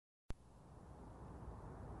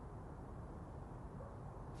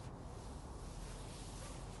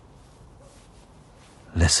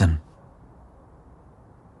Listen.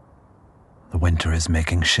 The winter is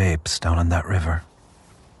making shapes down on that river.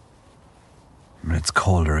 And it's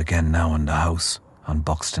colder again now in the house on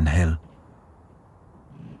Buxton Hill.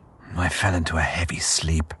 I fell into a heavy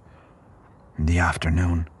sleep in the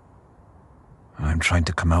afternoon, and I'm trying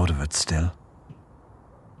to come out of it still.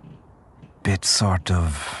 Bit sort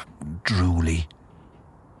of drooly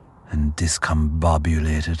and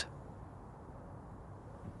discombobulated.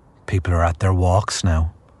 People are at their walks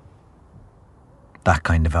now. That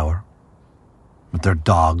kind of hour. With their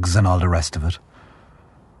dogs and all the rest of it.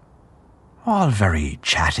 All very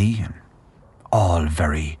chatty and all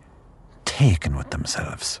very taken with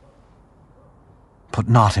themselves. But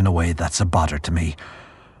not in a way that's a bother to me,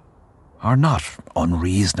 or not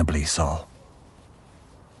unreasonably so.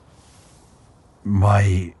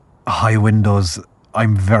 My high windows,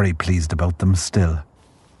 I'm very pleased about them still.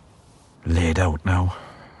 Laid out now,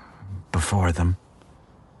 before them,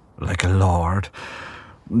 like a lord,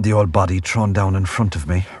 the old body thrown down in front of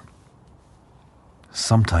me.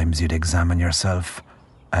 Sometimes you'd examine yourself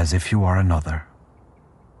as if you are another.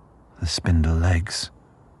 The spindle legs,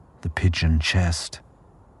 the pigeon chest,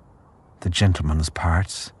 the gentleman's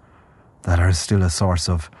parts that are still a source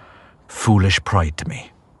of foolish pride to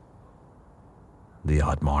me. The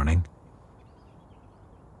odd morning.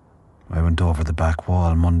 I went over the back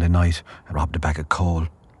wall Monday night and robbed a bag of coal.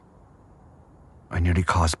 I nearly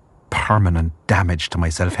caused permanent damage to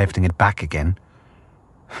myself hefting it back again.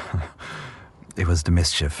 It was the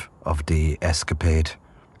mischief of the escapade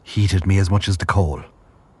heated me as much as the coal.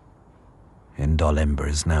 In dull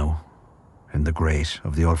embers now, in the grate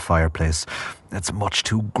of the old fireplace that's much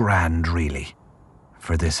too grand, really,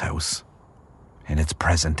 for this house, in its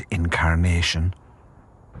present incarnation.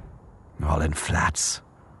 All in flats,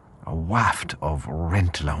 a waft of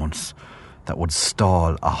rent allowance that would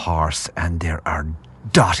stall a horse, and there are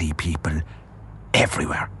dotty people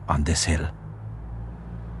everywhere on this hill.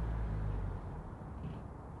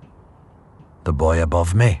 The boy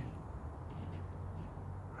above me.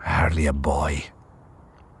 Hardly a boy.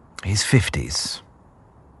 He's 50s.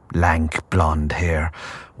 Lank blonde hair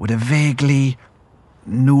with a vaguely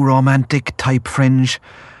new romantic type fringe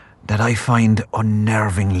that I find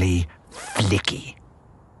unnervingly flicky.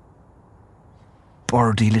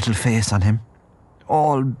 Birdy little face on him,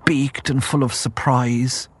 all beaked and full of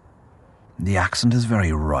surprise. The accent is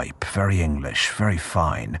very ripe, very English, very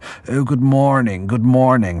fine. Oh, good morning, good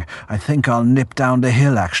morning. I think I'll nip down the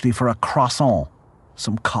hill actually for a croissant,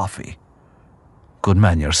 some coffee. Good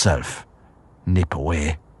man yourself. Nip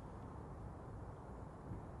away.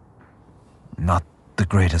 Not the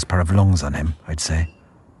greatest pair of lungs on him, I'd say.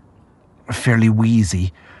 Fairly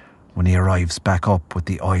wheezy when he arrives back up with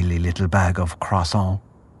the oily little bag of croissant.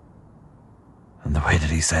 And the way that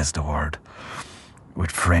he says the word, with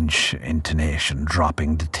French intonation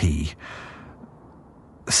dropping the T.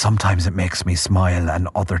 Sometimes it makes me smile, and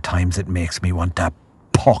other times it makes me want to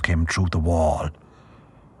poke him through the wall.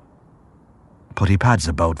 But he pads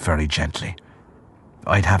about very gently.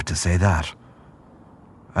 I'd have to say that.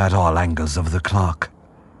 At all angles of the clock.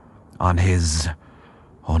 On his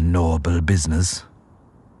unknowable business.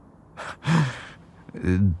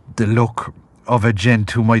 The look of a gent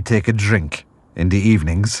who might take a drink in the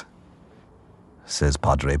evenings, says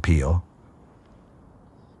Padre Pio.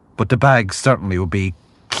 But the bag certainly would be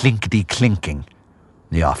clinkety-clinking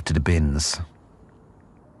off to the bins.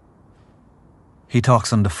 He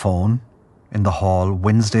talks on the phone in the hall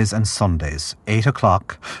Wednesdays and Sundays, 8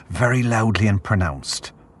 o'clock, very loudly and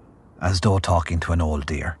pronounced, as though talking to an old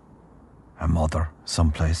dear. A mother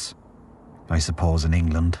someplace, I suppose in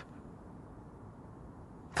England.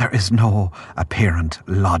 There is no apparent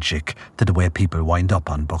logic to the way people wind up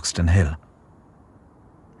on Buxton Hill.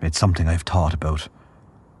 It's something I've thought about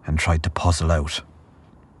and tried to puzzle out.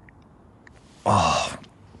 Oh,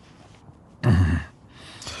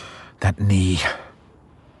 that knee.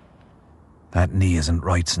 That knee isn't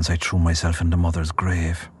right since I threw myself into Mother's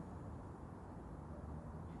grave.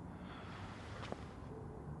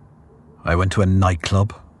 I went to a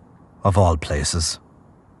nightclub, of all places,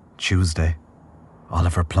 Tuesday,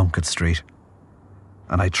 Oliver Plunkett Street,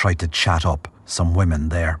 and I tried to chat up some women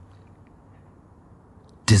there.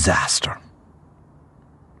 Disaster.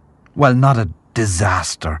 Well, not a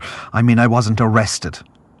disaster. I mean, I wasn't arrested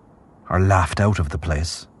or laughed out of the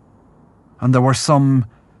place. And there were some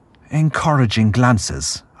encouraging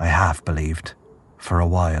glances, I half believed, for a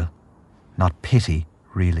while. Not pity,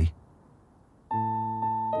 really.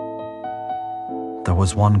 There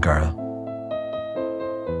was one girl,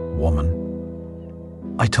 woman.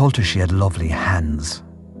 I told her she had lovely hands.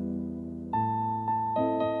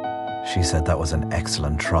 She said that was an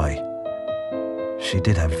excellent try. She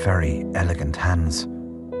did have very elegant hands.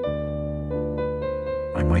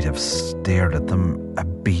 I might have stared at them a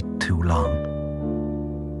beat too long.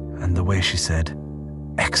 And the way she said,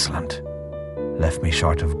 "excellent," left me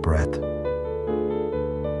short of breath.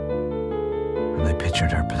 And I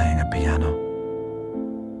pictured her playing a piano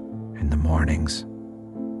in the mornings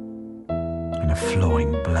in a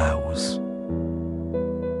flowing blouse.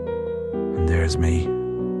 And there's me,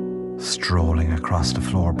 strolling across the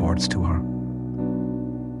floorboards to her,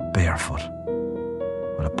 barefoot,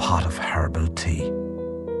 with a pot of herbal tea,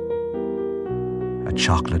 a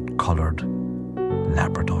chocolate-coloured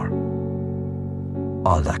Labrador,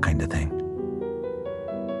 all that kind of thing.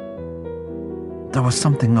 There was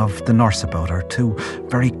something of the nurse about her too,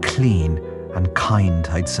 very clean and kind,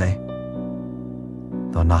 I'd say.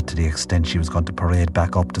 Though not to the extent she was going to parade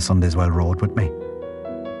back up to Sundayswell Road with me.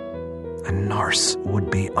 A nurse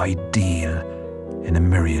would be ideal in a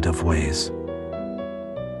myriad of ways.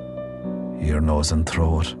 Ear, nose and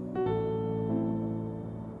throat.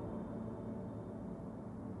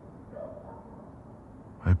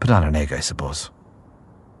 I'll put on an egg, I suppose.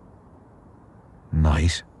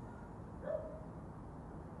 Night.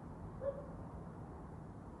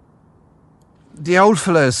 The old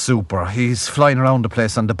fella is super. He's flying around the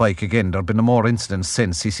place on the bike again. There have been more incidents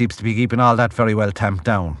since. He seems to be keeping all that very well tamped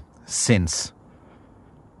down. Since.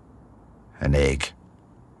 An egg.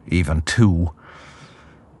 Even two.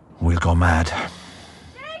 We'll go mad.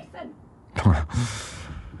 Jason! What are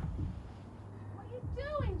you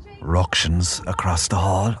doing, Jason? Ructions across the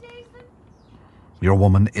hall. Jason? Your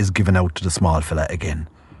woman is giving out to the small fella again.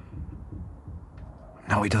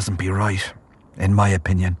 No, he doesn't be right, in my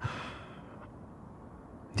opinion.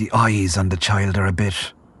 The eyes on the child are a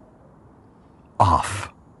bit off.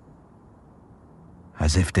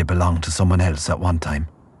 As if they belonged to someone else at one time.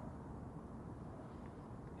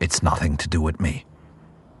 It's nothing to do with me.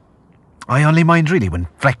 I only mind really when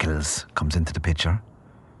Freckles comes into the picture.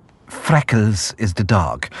 Freckles is the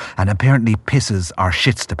dog, and apparently pisses or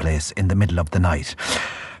shits the place in the middle of the night.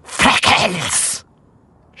 Freckles!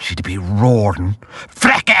 She'd be roaring,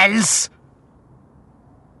 "Freckles!"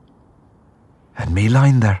 And me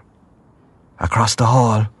lying there, across the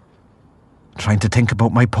hall, trying to think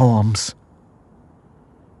about my poems.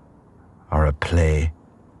 Or a play,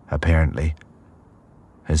 apparently,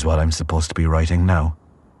 is what I'm supposed to be writing now.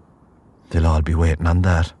 They'll all be waiting on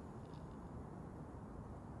that.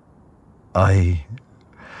 I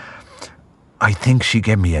think she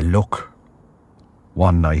gave me a look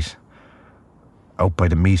one night, out by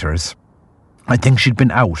the meters. I think she'd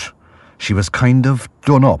been out. She was kind of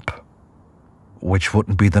done up, which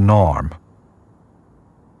wouldn't be the norm,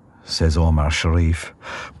 says Omar Sharif.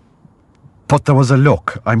 But there was a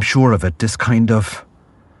look, I'm sure of it, this kind of,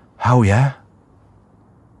 how yeah?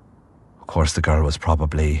 Of course the girl was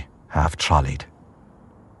probably half trolleyed,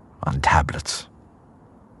 on tablets.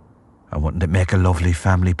 And wouldn't it make a lovely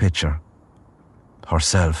family picture?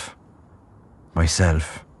 Herself,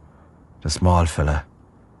 myself, the small fella,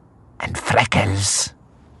 and Freckles.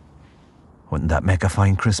 Wouldn't that make a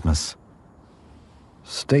fine Christmas?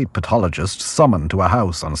 State pathologist summoned to a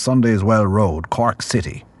house on Sundayswell Road, Cork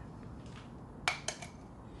City.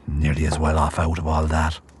 Nearly as well off out of all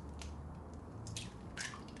that.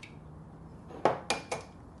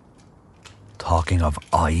 Talking of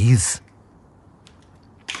eyes,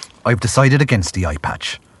 I've decided against the eye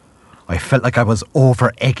patch. I felt like I was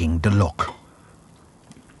over-egging the look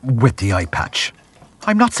with the eye patch.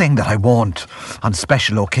 I'm not saying that I won't, on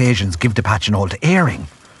special occasions, give the patch an old airing.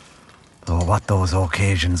 Though what those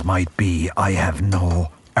occasions might be, I have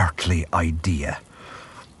no earthly idea.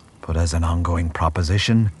 But as an ongoing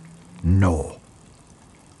proposition, no.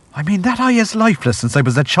 I mean, that eye is lifeless since I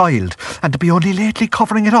was a child, and to be only lately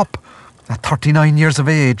covering it up, at 39 years of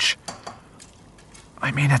age.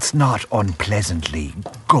 I mean, it's not unpleasantly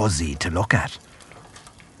guzzy to look at.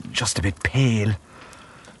 Just a bit pale,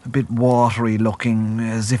 a bit watery looking,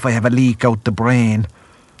 as if I have a leak out the brain.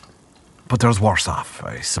 But there's worse off,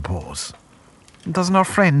 I suppose. Doesn't our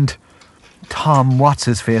friend Tom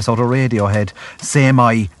What's-His-Face out of Radiohead, same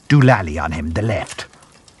eye, doolally on him, the left?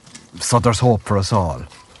 So there's hope for us all.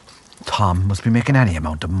 Tom must be making any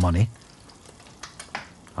amount of money.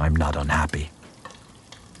 I'm not unhappy.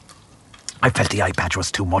 I felt the eye patch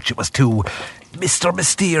was too much. It was too Mr.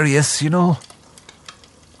 Mysterious, you know.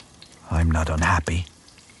 I'm not unhappy,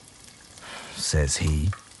 says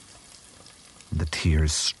he. The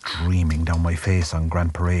tears streaming down my face on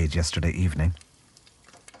Grand Parade yesterday evening.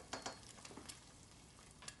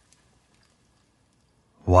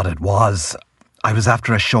 What it was, I was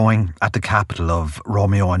after a showing at the Capitol of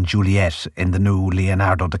Romeo and Juliet in the new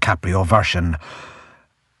Leonardo DiCaprio version,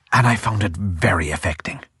 and I found it very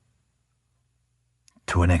affecting.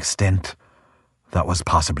 To an extent that was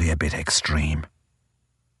possibly a bit extreme.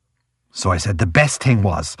 So I said the best thing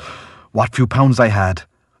was, what few pounds I had,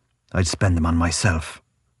 I'd spend them on myself,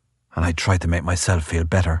 and I'd try to make myself feel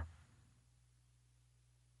better.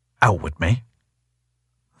 Out with me.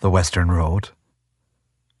 The Western Road.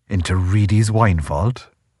 Into Reedy's Wine Vault.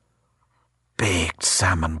 Baked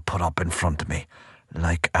salmon put up in front of me,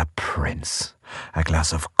 like a prince. A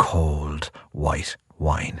glass of cold, white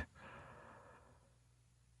wine.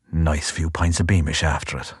 Nice few pints of Beamish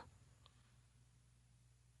after it.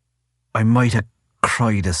 I might have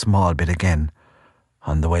cried a small bit again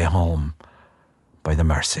on the way home by the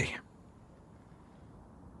Mersey.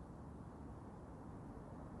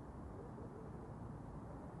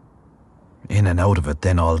 In and out of it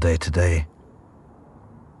then all day today.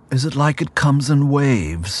 Is it like it comes in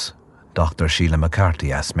waves? Dr. Sheila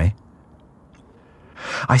McCarthy asked me.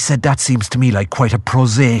 I said that seems to me like quite a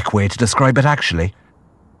prosaic way to describe it actually.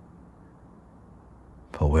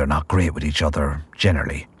 But we're not great with each other,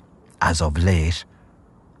 generally. As of late,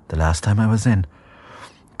 the last time I was in,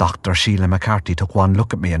 Dr. Sheila McCarthy took one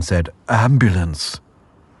look at me and said, "Ambulance."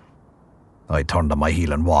 I turned on my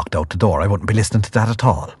heel and walked out the door. I wouldn't be listening to that at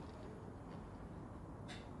all.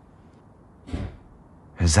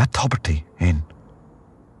 Is that Tuberty in?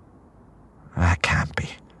 That can't be.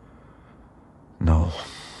 No.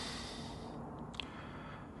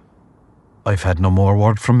 I've had no more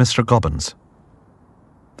word from Mr. Gubbins,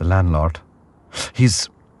 the landlord. He's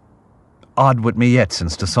odd with me yet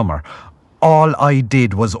since the summer. All I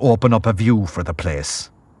did was open up a view for the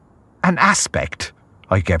place. An aspect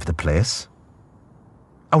I gave the place.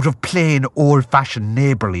 Out of plain old-fashioned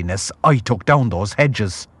neighbourliness, I took down those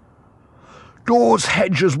hedges. "Those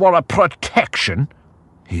hedges were a protection,"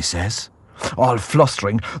 he says, all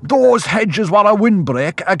flustering. "Those hedges were a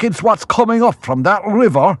windbreak against what's coming up from that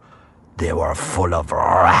river." "They were full of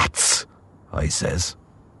rats," I says.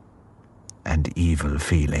 And evil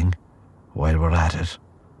feeling, while we're at it,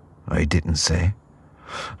 I didn't say.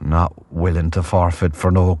 Not willing to forfeit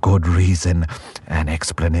for no good reason an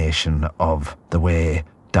explanation of the way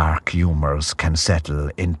dark humours can settle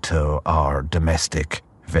into our domestic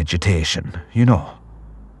vegetation, you know.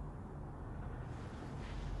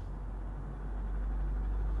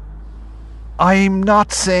 I'm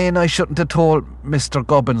not saying I shouldn't have told Mr.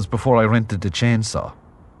 Gubbins before I rented the chainsaw.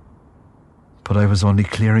 But I was only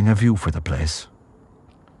clearing a view for the place.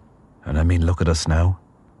 And I mean, look at us now.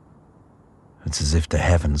 It's as if the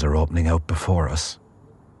heavens are opening out before us.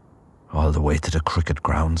 All the way to the cricket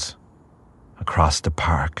grounds, across the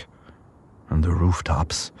park, and the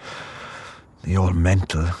rooftops. The old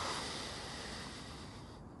mental.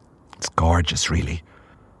 It's gorgeous, really,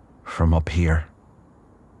 from up here.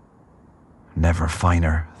 Never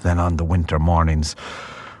finer than on the winter mornings.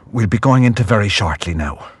 We'll be going into very shortly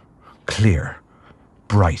now. Clear,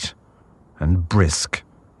 bright, and brisk.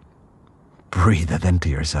 Breathe it into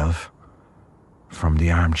yourself. From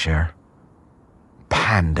the armchair.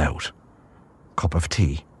 Panned out. Cup of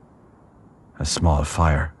tea. A small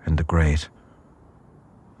fire in the grate.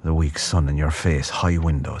 The weak sun in your face, high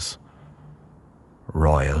windows.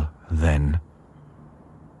 Royal, then.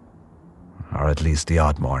 Or at least the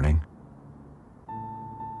odd morning.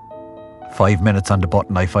 5 minutes on the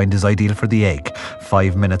button I find is ideal for the egg.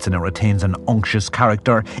 5 minutes and it retains an unctuous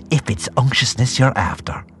character, if it's unctuousness you're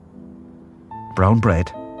after. Brown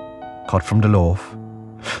bread, cut from the loaf,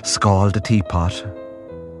 scald the teapot.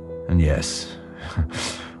 And yes,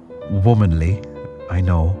 womanly, I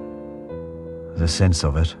know. The sense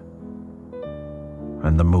of it,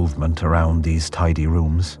 and the movement around these tidy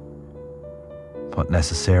rooms, but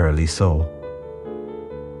necessarily so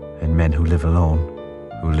in men who live alone,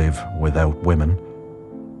 who live without women,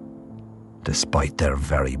 despite their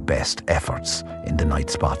very best efforts in the night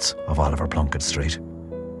spots of Oliver Plunkett Street.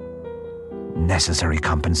 Necessary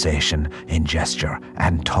compensation in gesture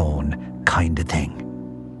and tone kind of thing.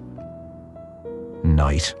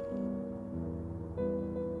 Night.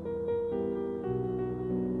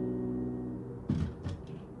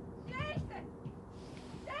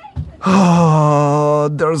 Oh,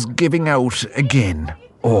 there's giving out again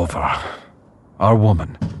over our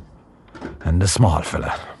woman and the small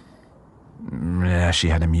fella. Yeah, she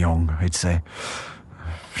had him young, I'd say.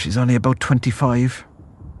 She's only about 25.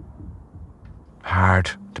 Hard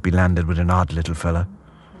to be landed with an odd little fella.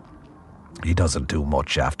 He doesn't do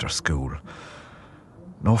much after school.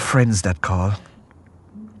 No friends that call.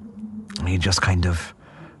 He just kind of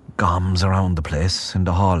goms around the place in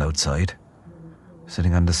the hall outside.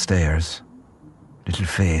 sitting on the stairs, little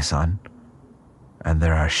face on, and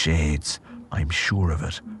there are shades, I'm sure of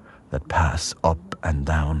it, that pass up and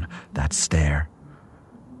down that stair.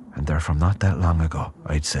 And they're from not that long ago,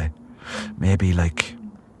 I'd say. Maybe like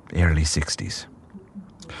early 60s.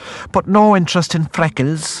 But no interest in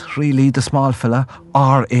Freckles, really, the small fella,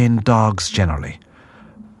 or in dogs generally.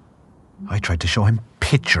 I tried to show him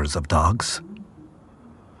pictures of dogs.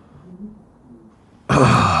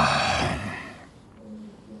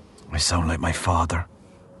 I sound like my father.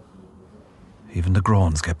 Even the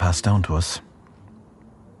groans get passed down to us.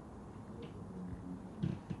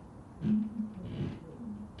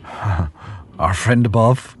 Our friend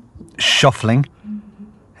above, shuffling,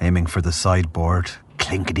 aiming for the sideboard,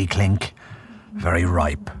 clinkety-clink. Very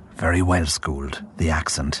ripe, very well-schooled, the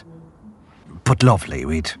accent. But lovely,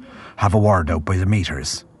 we'd have a word out by the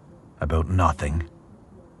meters. About nothing.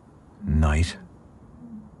 Night.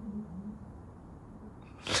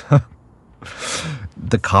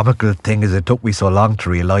 The comical thing is it took me so long to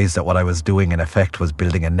realise that what I was doing in effect was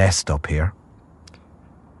building a nest up here.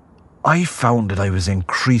 I found that I was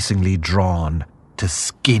increasingly drawn to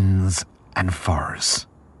skins and furs.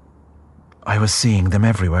 I was seeing them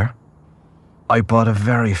everywhere. I bought a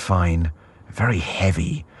very fine, very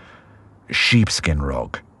heavy sheepskin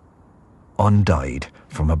rug, undyed,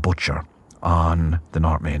 from a butcher on the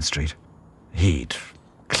North Main Street. He'd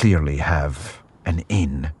clearly have an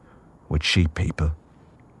inn with sheep people.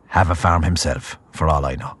 Have a farm himself, for all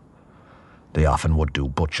I know. They often would do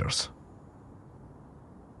butchers.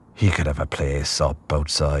 He could have a place up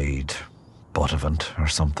outside Buttevant or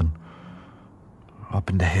something. Up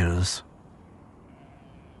in the hills.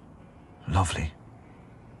 Lovely.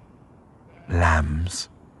 Lambs.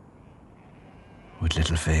 With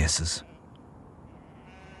little faces.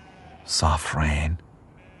 Soft rain.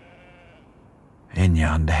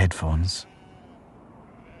 Inya on the headphones.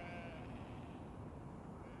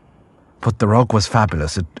 But the rug was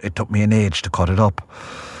fabulous. It took me an age to cut it up.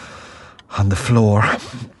 On the floor,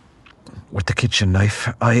 with the kitchen knife,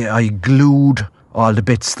 I glued all the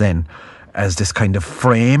bits then as this kind of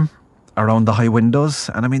frame around the high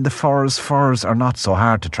windows. And I mean, the furs are not so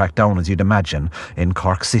hard to track down as you'd imagine in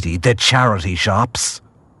Cork City. The charity shops.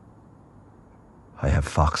 I have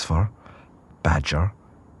fox fur, badger,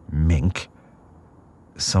 mink,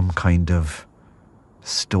 some kind of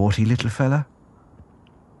stoaty little fella.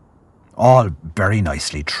 All very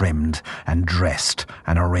nicely trimmed and dressed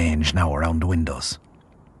and arranged now around the windows.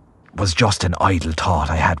 It was just an idle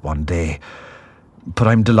thought I had one day, but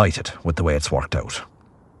I'm delighted with the way it's worked out.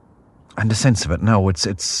 And the sense of it now,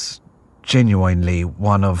 it's genuinely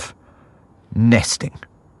one of nesting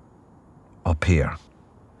up here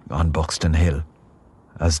on Buxton Hill,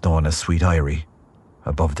 as known as Sweet Eyrie,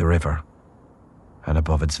 above the river and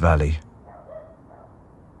above its valley.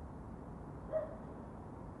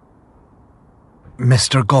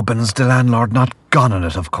 Mr. Gubbins, the landlord, not gone on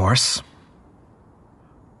it, of course.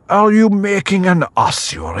 "Are you making an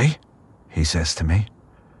ossuary?" he says to me.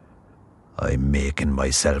 "I'm making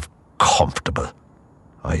myself comfortable,"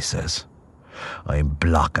 I says. "I'm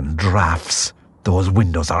blocking drafts. Those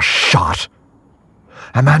windows are shot.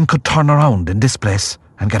 A man could turn around in this place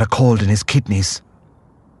and get a cold in his kidneys."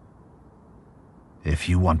 If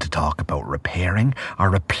you want to talk about repairing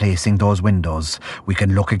or replacing those windows, we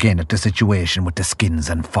can look again at the situation with the skins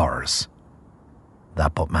and furs.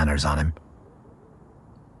 That put manners on him.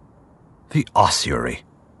 The ossuary.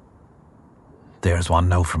 There's one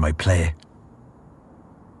now for my play.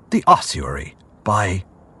 The ossuary, by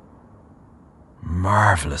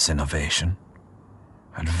marvellous innovation,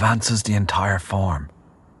 advances the entire form.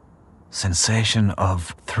 Sensation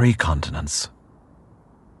of 3 continents.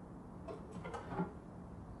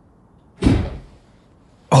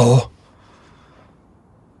 Oh!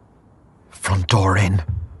 Front door in.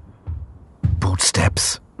 Boot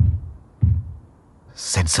steps.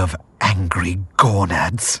 Sense of angry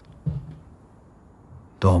gonads.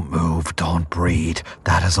 Don't move, don't breathe.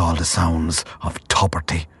 That is all the sounds of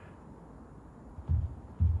Tuberty.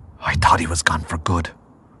 I thought he was gone for good.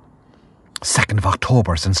 2nd of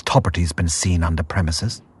October since Tuberty's been seen on the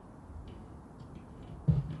premises.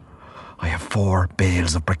 I have 4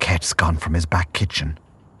 bales of briquettes gone from his back kitchen.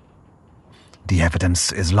 The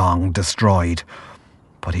evidence is long destroyed,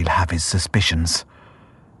 but he'll have his suspicions.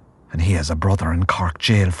 And he has a brother in Cork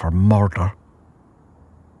jail for murder.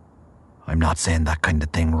 I'm not saying that kind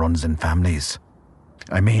of thing runs in families.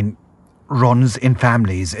 I mean, runs in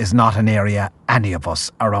families is not an area any of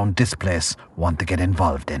us around this place want to get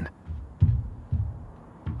involved in.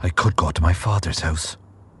 I could go to my father's house,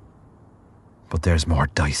 but there's more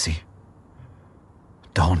dicey.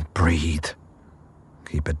 Don't breathe.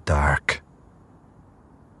 Keep it dark.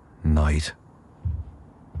 Night.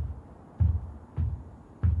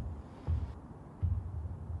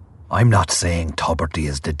 I'm not saying Tubridy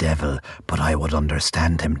is the devil, but I would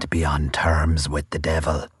understand him to be on terms with the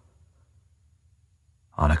devil.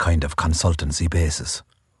 On a kind of consultancy basis.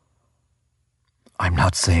 I'm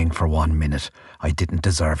not saying for 1 minute I didn't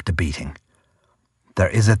deserve the beating. There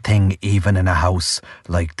is a thing even in a house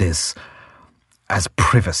like this as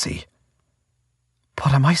privacy.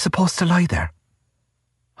 But am I supposed to lie there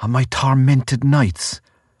on my tormented nights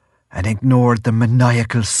and ignore the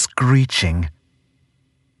maniacal screeching?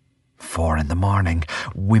 4 a.m,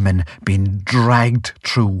 women being dragged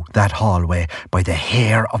through that hallway by the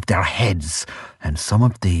hair of their heads, and some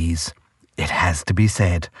of these, it has to be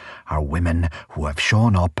said, are women who have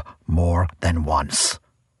shown up more than once.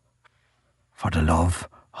 For the love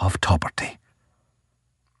of Tubridy.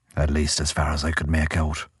 At least as far as I could make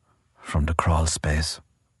out from the crawl space.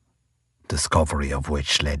 Discovery of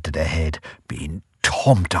which led to the head being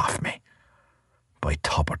thumped off me by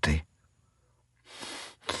Tubridy.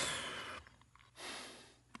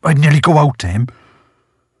 I'd nearly go out to him.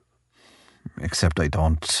 Except I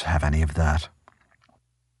don't have any of that.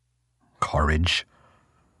 Courage.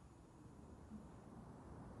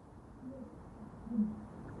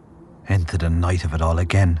 Into the night of it all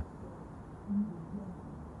again.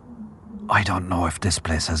 I don't know if this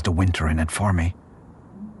place has the winter in it for me.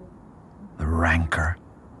 The rancour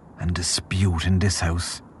and dispute in this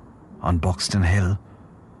house, on Buxton Hill,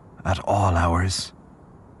 at all hours.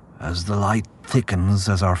 As the light thickens,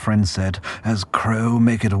 as our friend said, as crow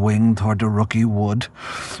maketh wing toward the rooky wood,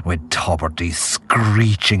 with Tubridy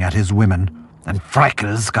screeching at his women, and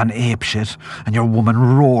Freckles gone apeshit, and your woman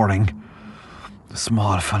roaring. The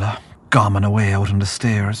small fella gomming away out on the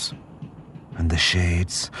stairs, and the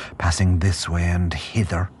shades passing this way and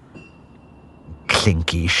hither.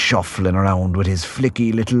 Clinky shuffling around with his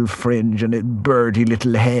flicky little fringe and his birdy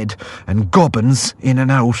little head, and Gubbins in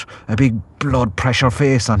and out, a big blood pressure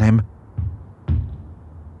face on him.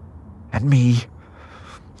 And me,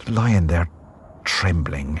 lying there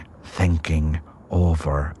trembling, thinking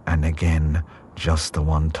over and again, just the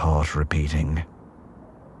one thought repeating.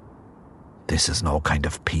 This is no kind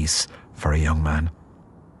of peace for a young man.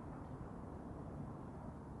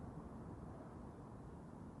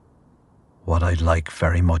 What I'd like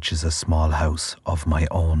very much is a small house of my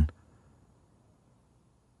own.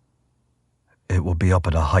 It would be up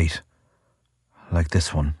at a height, like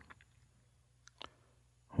this one,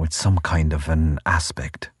 with some kind of an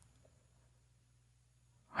aspect.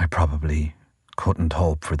 I probably couldn't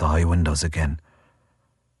hope for the high windows again,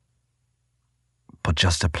 but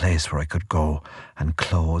just a place where I could go and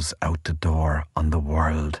close out the door on the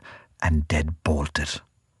world and deadbolt it.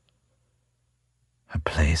 A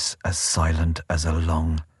place as silent as a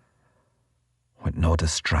lung, with no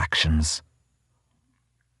distractions.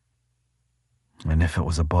 And if it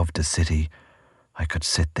was above the city, I could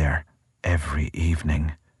sit there every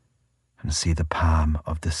evening and see the palm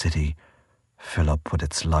of the city fill up with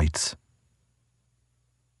its lights.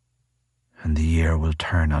 And the year will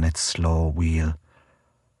turn on its slow wheel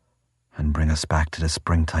and bring us back to the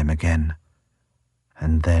springtime again.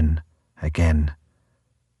 And then, again,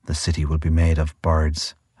 the city will be made of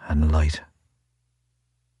birds and light.